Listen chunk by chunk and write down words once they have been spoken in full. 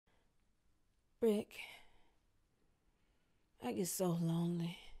Brick, I get so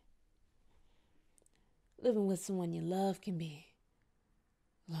lonely. Living with someone you love can be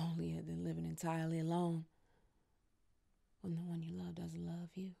lonelier than living entirely alone when the one you love doesn't love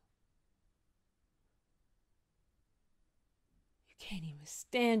you. You can't even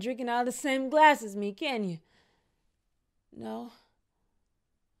stand drinking out of the same glass as me, can you? No,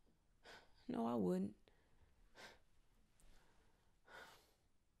 I wouldn't.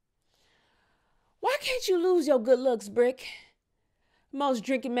 Why can't you lose your good looks, Brick? Most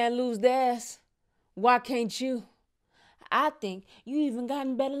drinking men lose theirs. Why can't you? I think you even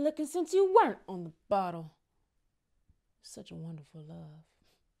gotten better looking since you weren't on the bottle. Such a wonderful love.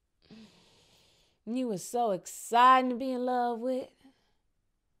 You were so exciting to be in love with.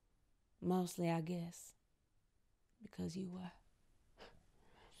 Mostly, I guess, because you were.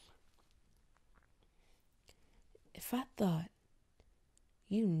 If I thought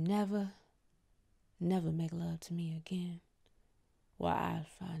you never make love to me again, why, I'd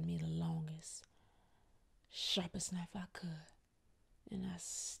find me the longest, sharpest knife I could, and I'd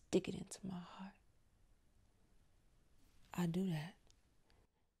stick it into my heart. I'd do that.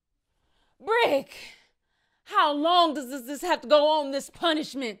 Brick! How long does this have to go on, this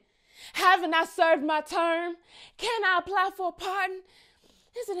punishment? Haven't I served my term? Can I apply for a pardon?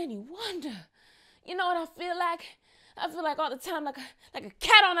 Is it any wonder? You know what I feel like? I feel like all the time like a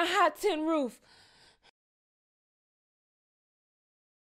cat on a high tin roof,